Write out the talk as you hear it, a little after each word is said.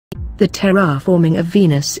The terraforming of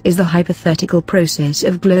Venus is the hypothetical process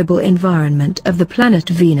of global environment of the planet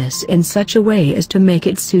Venus in such a way as to make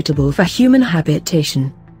it suitable for human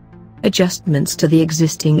habitation. Adjustments to the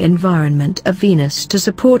existing environment of Venus to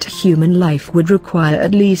support human life would require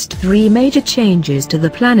at least 3 major changes to the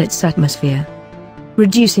planet's atmosphere.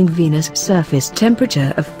 Reducing Venus' surface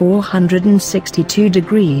temperature of 462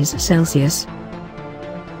 degrees Celsius.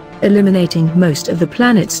 Eliminating most of the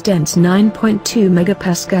planet's dense 9.2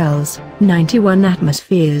 megapascals, 91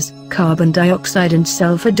 atmospheres, carbon dioxide and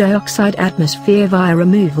sulfur dioxide atmosphere via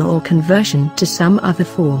removal or conversion to some other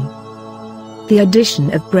form. The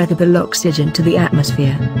addition of breathable oxygen to the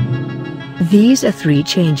atmosphere. These 3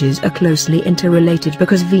 changes are closely interrelated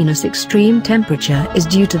because Venus' extreme temperature is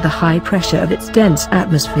due to the high pressure of its dense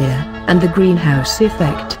atmosphere, and the greenhouse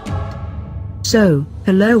effect. So,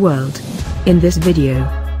 hello world. In this video,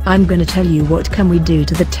 I'm gonna tell you what can we do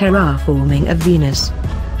to the terraforming of Venus.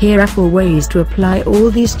 Here are 4 ways to apply all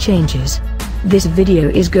these changes. This video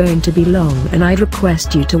is going to be long and I'd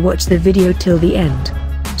request you to watch the video till the end.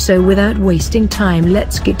 So without wasting time,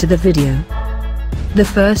 let's get to the video. The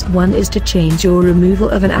first one is to change or removal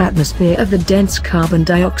of an atmosphere of the dense carbon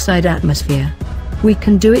dioxide atmosphere. We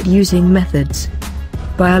can do it using methods.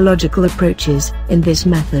 Biological approaches. In this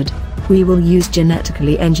method, we will use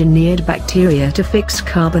genetically engineered bacteria to fix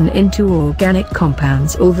carbon into organic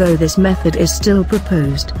compounds, although this method is still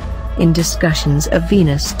proposed. In discussions of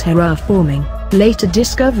Venus terraforming, later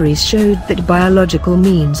discoveries showed that biological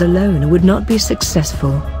means alone would not be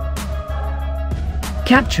successful.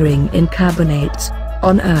 Capturing in carbonates.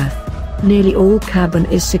 On Earth, nearly all carbon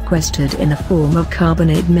is sequestered in the form of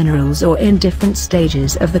carbonate minerals or in different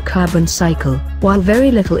stages of the carbon cycle, while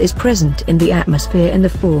very little is present in the atmosphere in the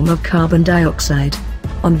form of carbon dioxide.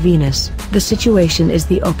 On Venus, the situation is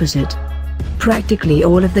the opposite. Practically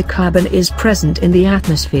all of the carbon is present in the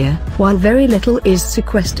atmosphere, while very little is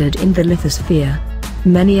sequestered in the lithosphere.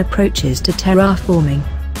 Many approaches to terraforming,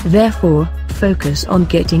 therefore, focus on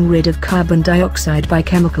getting rid of carbon dioxide by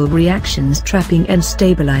chemical reactions, trapping and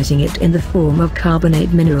stabilizing it in the form of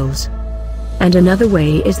carbonate minerals. And another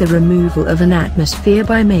way is the removal of an atmosphere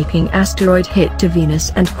by making asteroid hit to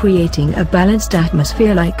Venus and creating a balanced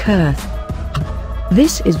atmosphere like Earth.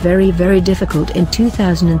 This is very difficult in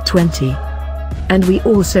 2020. And we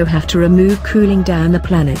also have to remove cooling down the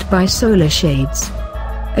planet by solar shades.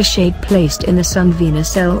 A shade placed in the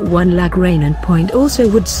Sun-Venus L1 Lagrange point also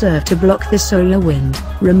would serve to block the solar wind,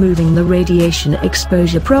 removing the radiation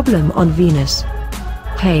exposure problem on Venus.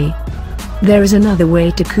 Hey! There is another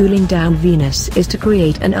way to cooling down Venus, is to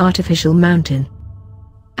create an artificial mountain.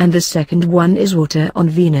 And the second one is water on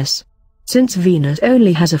Venus. Since Venus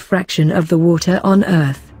only has a fraction of the water on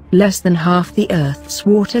Earth, less than half the Earth's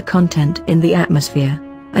water content in the atmosphere,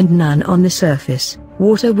 and none on the surface,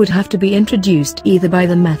 water would have to be introduced either by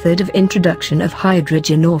the method of introduction of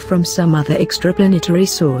hydrogen or from some other extraplanetary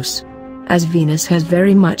source. As Venus has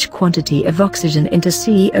very much quantity of oxygen into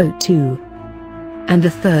CO2. And the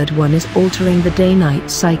third one is altering the day-night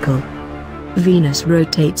cycle. Venus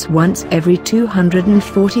rotates once every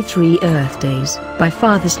 243 Earth days, by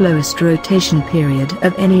far the slowest rotation period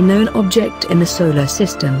of any known object in the solar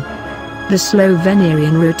system. The slow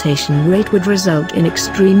Venerian rotation rate would result in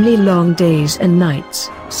extremely long days and nights,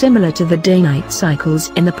 similar to the day-night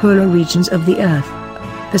cycles in the polar regions of the Earth.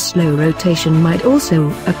 The slow rotation might also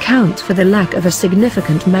account for the lack of a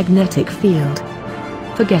significant magnetic field.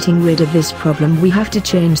 For getting rid of this problem, we have to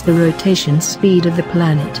change the rotation speed of the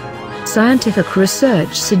planet. Scientific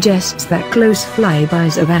research suggests that close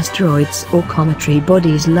flybys of asteroids or cometary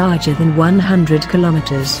bodies larger than 100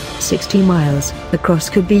 kilometers (60 miles) across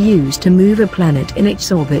could be used to move a planet in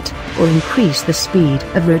its orbit, or increase the speed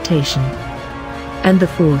of rotation. And the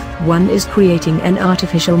fourth one is creating an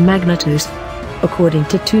artificial magnetosphere. According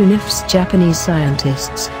to two NIFS Japanese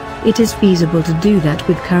scientists, it is feasible to do that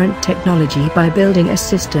with current technology by building a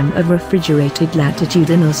system of refrigerated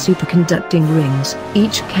latitudinal superconducting rings,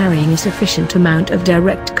 each carrying a sufficient amount of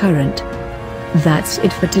direct current. That's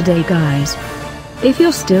it for today, guys. If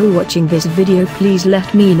you're still watching this video, please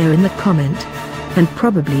let me know in the comment. And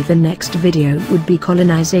probably the next video would be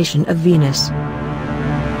colonization of Venus.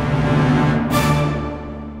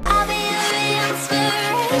 I'll be your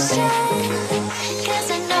inspiration.